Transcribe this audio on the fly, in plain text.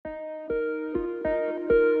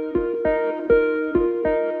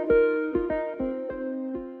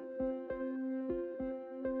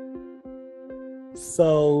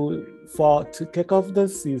So, for to kick off the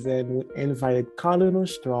season, we invited Colin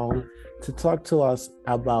Strong to talk to us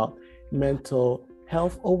about mental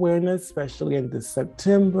health awareness, especially in the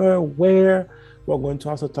September, where we're going to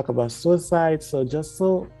also talk about suicide. So, just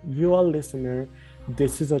so you are listener,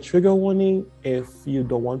 this is a trigger warning. If you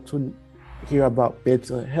don't want to hear about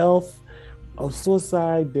mental health or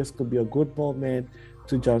suicide, this could be a good moment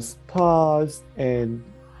to just pause and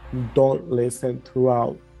don't listen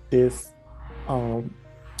throughout this um,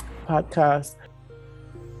 podcast.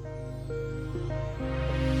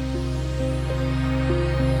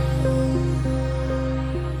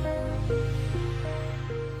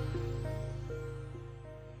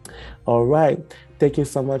 All right. Thank you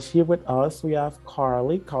so much. Here with us, we have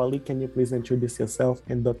Carly. Carly, can you please introduce yourself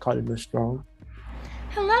and the Cardinal Strong?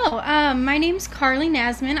 Hello, my name's Carly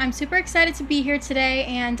Nasman. I'm super excited to be here today,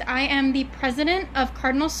 and I am the president of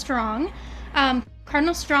Cardinal Strong.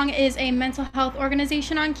 Cardinal Strong is a mental health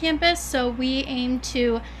organization on campus, so we aim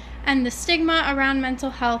to end the stigma around mental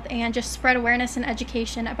health and just spread awareness and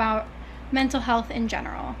education about mental health in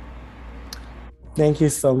general. Thank you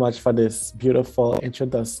so much for this beautiful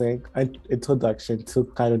introduction to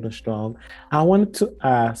Cardinal Strong. I wanted to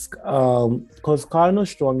ask, because Cardinal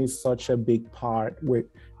Strong is such a big part with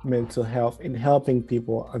mental health in helping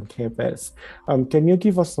people on campus. Can you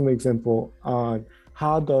give us some example on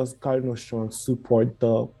how does Cardinal Strong support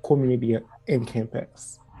the community in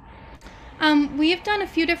campus? We've done a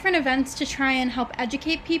few different events to try and help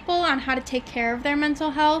educate people on how to take care of their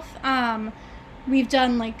mental health. We've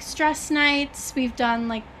done like stress nights, we've done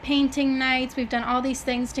like painting nights, we've done all these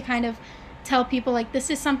things to kind of tell people like this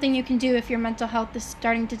is something you can do if your mental health is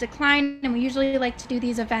starting to decline. And we usually like to do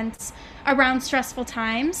these events around stressful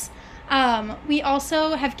times. We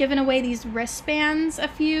also have given away these wristbands on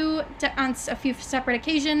a few separate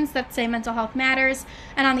occasions that say mental health matters.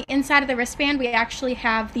 And on the inside of the wristband, we actually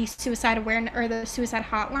have the suicide awareness or the suicide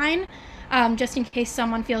hotline, just in case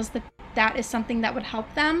someone feels that that is something that would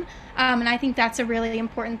help them. And I think that's a really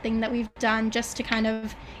important thing that we've done just to kind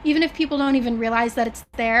of, even if people don't even realize that it's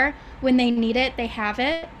there, when they need it, they have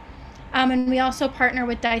it. And we also partner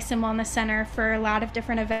with Dyson Wellness Center for a lot of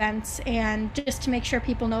different events and just to make sure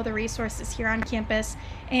people know the resources here on campus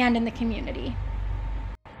and in the community.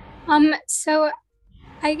 So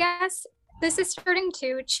I guess this is starting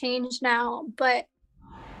to change now, but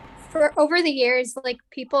for over the years, like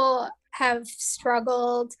people have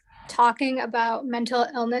struggled talking about mental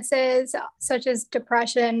illnesses such as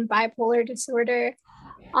depression, bipolar disorder.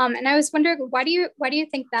 And I was wondering, why do you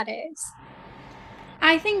think that is?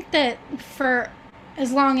 I think that for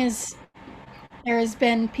as long as there has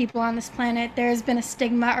been people on this planet, there has been a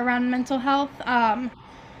stigma around mental health. A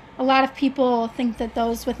lot of people think that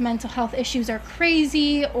those with mental health issues are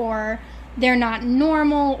crazy or they're not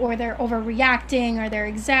normal or they're overreacting or they're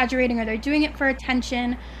exaggerating or they're doing it for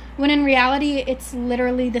attention, when in reality it's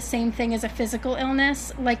literally the same thing as a physical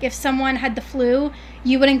illness. Like if someone had the flu,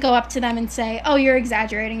 you wouldn't go up to them and say, oh, you're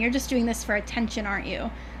exaggerating, you're just doing this for attention, aren't you?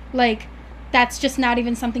 Like that's just not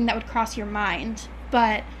even something that would cross your mind.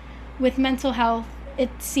 But with mental health, it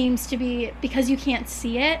seems to be because you can't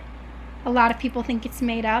see it, a lot of people think it's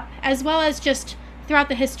made up, as well as just throughout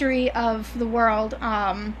the history of the world,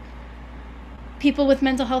 people with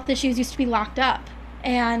mental health issues used to be locked up.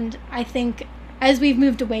 And I think as we've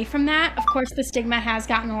moved away from that, of course, the stigma has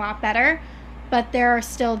gotten a lot better, but there are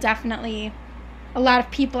still definitely a lot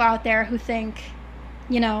of people out there who think,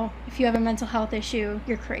 if you have a mental health issue,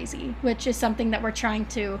 you're crazy, which is something that we're trying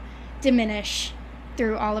to diminish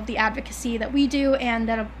through all of the advocacy that we do and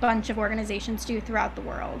that a bunch of organizations do throughout the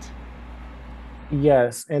world.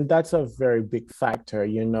 Yes, and that's a very big factor,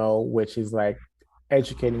 which is like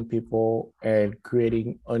educating people and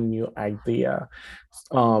creating a new idea.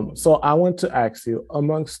 So I want to ask you,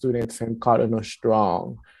 among students in Cardinal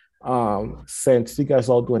Strong, since you guys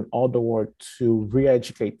are doing all the work to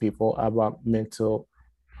re-educate people about mental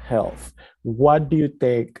health, what do you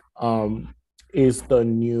think is the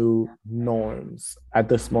new norms at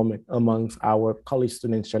this moment amongst our college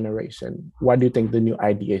students generation? What do you think the new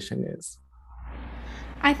ideation is?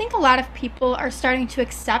 I think a lot of people are starting to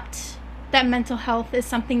accept that mental health is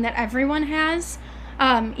something that everyone has.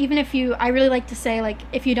 Even if I really like to say, like,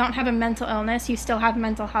 if you don't have a mental illness, you still have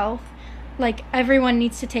mental health. Like, everyone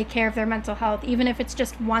needs to take care of their mental health, even if it's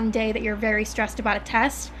just one day that you're very stressed about a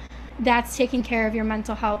test. That's taking care of your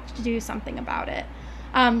mental health to do something about it.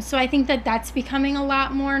 So I think that that's becoming a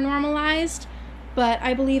lot more normalized, but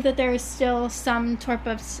I believe that there is still some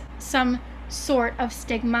sort of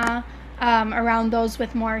stigma around those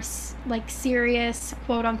with more like serious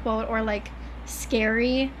quote unquote or like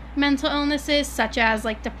scary mental illnesses, such as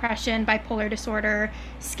like depression, bipolar disorder,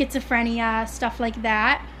 schizophrenia, stuff like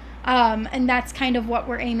that. And that's kind of what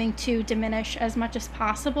we're aiming to diminish as much as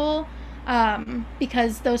possible,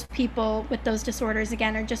 because those people with those disorders,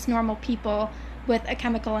 again, are just normal people with a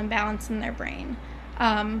chemical imbalance in their brain.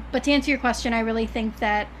 But to answer your question, I really think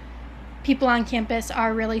that people on campus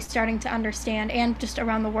are really starting to understand, and just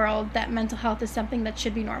around the world, that mental health is something that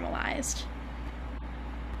should be normalized.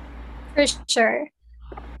 For sure.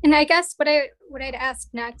 And I guess what I'd ask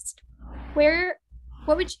next, what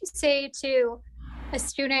would you say to a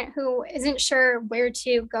student who isn't sure where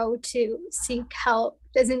to go to seek help,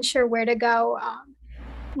 isn't sure where to go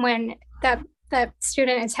when that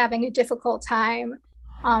student is having a difficult time,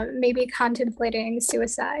 maybe contemplating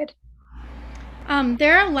suicide?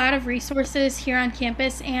 There are a lot of resources here on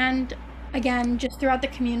campus and, again, just throughout the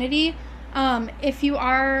community. If you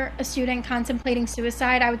are a student contemplating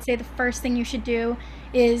suicide, I would say the first thing you should do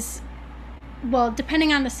is, well,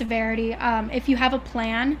 depending on the severity, if you have a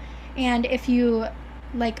plan and if you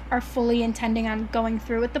like are fully intending on going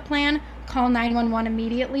through with the plan, call 911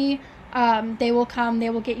 immediately. They will come, they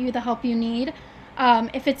will get you the help you need.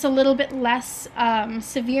 If it's a little bit less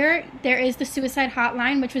severe, there is the suicide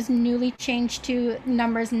hotline, which was newly changed to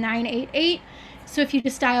numbers 988. So if you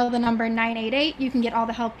just dial the number 988, you can get all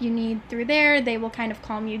the help you need through there. They will kind of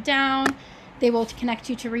calm you down. They will connect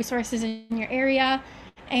you to resources in your area.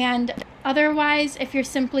 And otherwise, if you're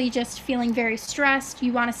simply just feeling very stressed,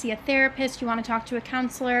 you want to see a therapist, you want to talk to a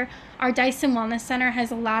counselor, our Dyson Wellness Center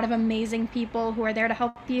has a lot of amazing people who are there to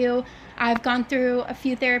help you. I've gone through a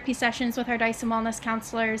few therapy sessions with our Dyson Wellness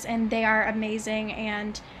counselors, and they are amazing.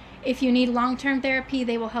 And if you need long-term therapy,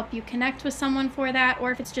 they will help you connect with someone for that.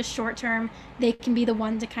 Or if it's just short-term, they can be the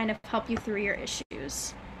one to kind of help you through your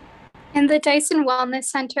issues. And the Dyson Wellness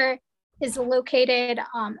Center is located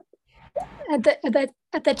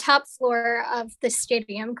at the top floor of the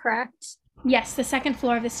stadium, correct? Yes, the second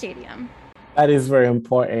floor of the stadium. That is very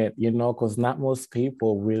important, because not most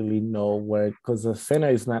people really know where, because the center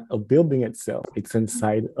is not a building itself, it's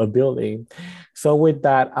inside a building. So with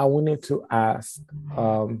that, I wanted to ask,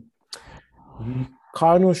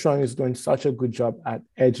 Cardinal Strong is doing such a good job at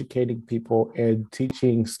educating people and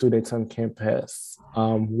teaching students on campus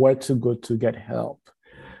where to go to get help.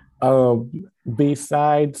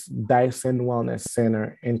 Besides Dyson Wellness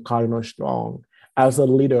Center and Cardinal Strong, as a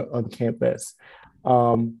leader on campus,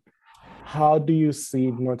 how do you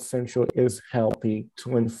see North Central is helping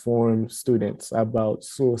to inform students about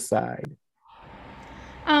suicide?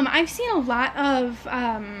 I've seen a lot of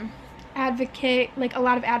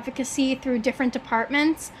advocacy through different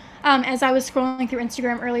departments. As I was scrolling through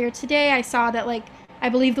Instagram earlier today, I saw that I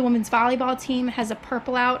believe the women's volleyball team has a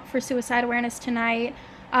purple out for suicide awareness tonight.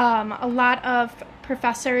 A lot of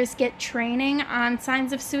professors get training on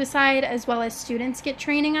signs of suicide, as well as students get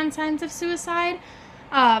training on signs of suicide,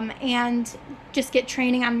 and just get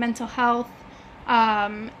training on mental health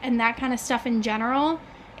and that kind of stuff in general,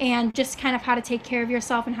 and just kind of how to take care of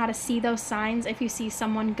yourself and how to see those signs if you see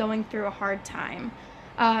someone going through a hard time.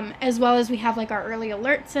 As well as we have our early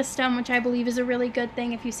alert system, which I believe is a really good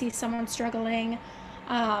thing if you see someone struggling.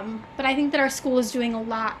 But I think that our school is doing a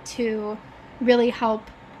lot to really help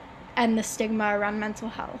end the stigma around mental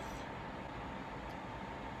health.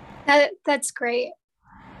 That's great.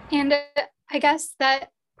 And I guess that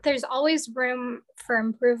there's always room for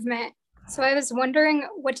improvement. So I was wondering,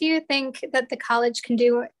 what do you think that the college can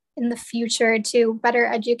do in the future to better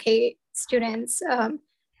educate students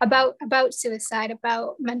about suicide,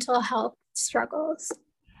 about mental health struggles?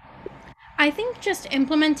 I think just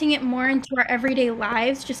implementing it more into our everyday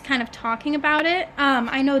lives, just kind of talking about it.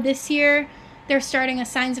 I know this year they're starting a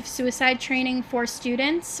signs of suicide training for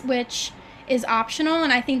students, which is optional,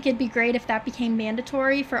 and I think it'd be great if that became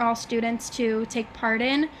mandatory for all students to take part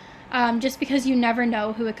in, just because you never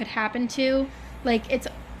know who it could happen to.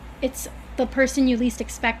 It's the person you least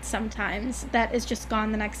expect sometimes that is just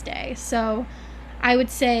gone the next day. So I would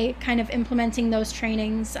say kind of implementing those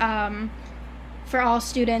trainings for all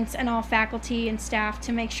students and all faculty and staff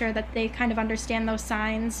to make sure that they kind of understand those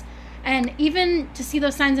signs, and even to see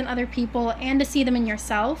those signs in other people and to see them in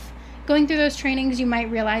yourself. Going through those trainings, you might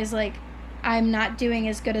realize I'm not doing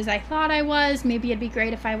as good as I thought I was. Maybe it'd be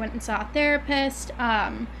great if I went and saw a therapist.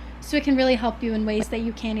 So it can really help you in ways that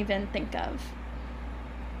you can't even think of.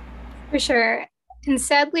 For sure. And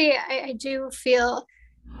sadly, I do feel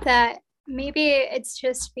that maybe it's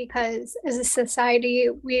just because as a society,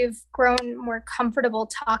 we've grown more comfortable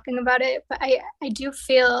talking about it. But I do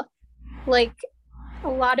feel like a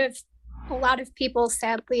lot of people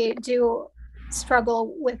sadly do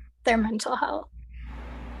struggle with their mental health.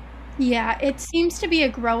 Yeah, it seems to be a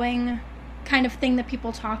growing kind of thing that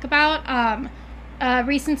people talk about.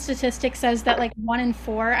 Recent statistic says that like 1 in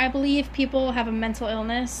 4, I believe, people have a mental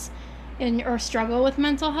illness or struggle with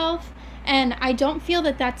mental health. And I don't feel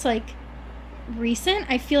that that's like recent.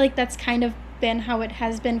 I feel like that's kind of been how it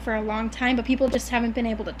has been for a long time, but people just haven't been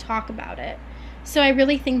able to talk about it. So I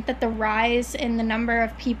really think that the rise in the number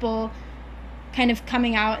of people kind of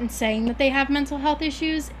coming out and saying that they have mental health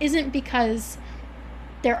issues isn't because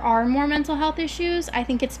there are more mental health issues. I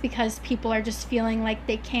think it's because people are just feeling like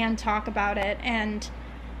they can talk about it and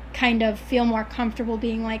kind of feel more comfortable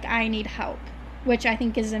being like, I need help, which I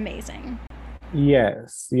think is amazing.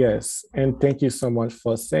 Yes, yes. And thank you so much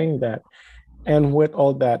for saying that. And with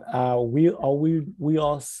all that, we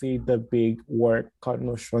all see the big work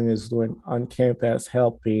Cardinal Strong is doing on campus,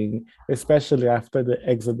 helping, especially after the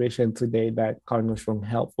exhibition today that Cardinal Strong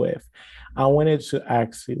helped with. I wanted to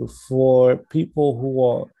ask you for people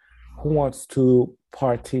who wants to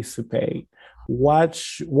participate. Why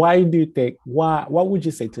do you think? What would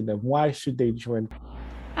you say to them? Why should they join?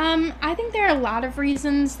 I think there are a lot of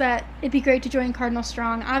reasons that it'd be great to join Cardinal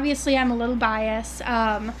Strong. Obviously, I'm a little biased,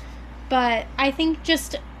 but I think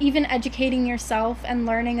just even educating yourself and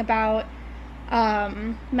learning about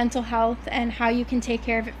mental health and how you can take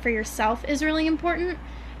care of it for yourself is really important,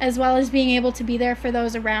 as well as being able to be there for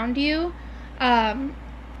those around you. Um,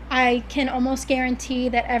 I can almost guarantee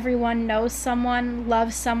that everyone knows someone,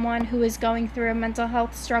 loves someone who is going through a mental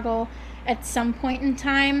health struggle at some point in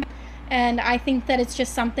time. And I think that it's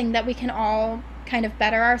just something that we can all kind of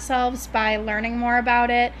better ourselves by learning more about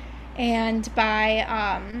it and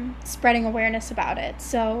by spreading awareness about it.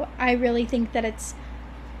 So I really think that it's,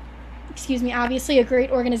 obviously a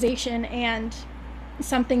great organization and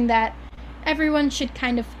something that everyone should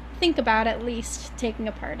kind of think about at least taking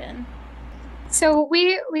a part in. So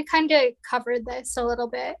we kind of covered this a little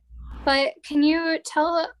bit, but can you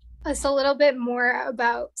tell us a little bit more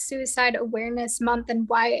about Suicide Awareness Month and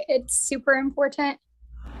why it's super important?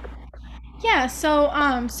 Yeah,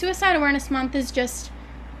 so Suicide Awareness Month is just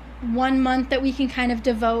 1 month that we can kind of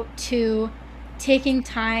devote to taking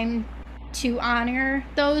time to honor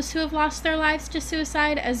those who have lost their lives to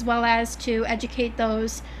suicide, as well as to educate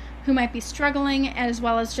those who might be struggling, as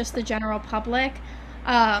well as just the general public.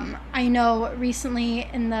 I know recently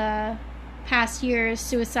in the past years,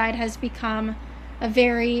 suicide has become a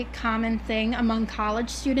very common thing among college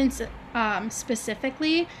students,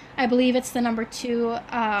 specifically. I believe it's the number 2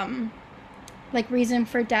 like reason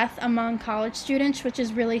for death among college students, which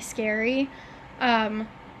is really scary.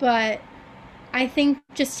 But I think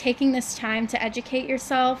just taking this time to educate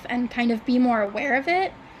yourself and kind of be more aware of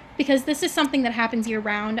it, because this is something that happens year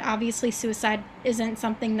round. Obviously, suicide isn't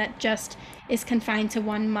something that just is confined to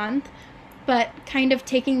 1 month, but kind of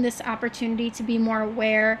taking this opportunity to be more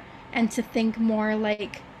aware and to think more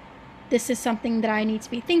like, this is something that I need to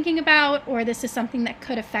be thinking about, or this is something that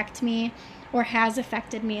could affect me or has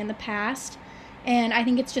affected me in the past. And I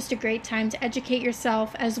think it's just a great time to educate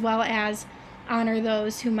yourself as well as honor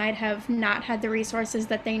those who might have not had the resources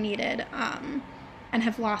that they needed, and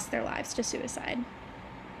have lost their lives to suicide.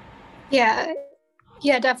 Yeah,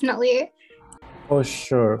 yeah, definitely. For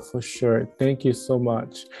sure, for sure. Thank you so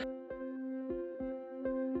much.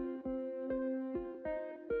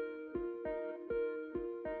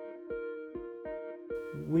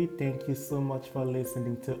 We thank you so much for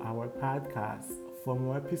listening to our podcast. For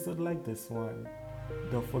more episodes like this one,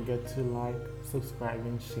 don't forget to like, subscribe,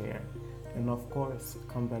 and share. And of course,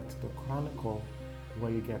 come back to the Chronicle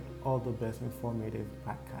where you get all the best informative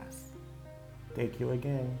podcasts. Thank you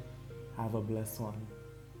again. Have a blessed one.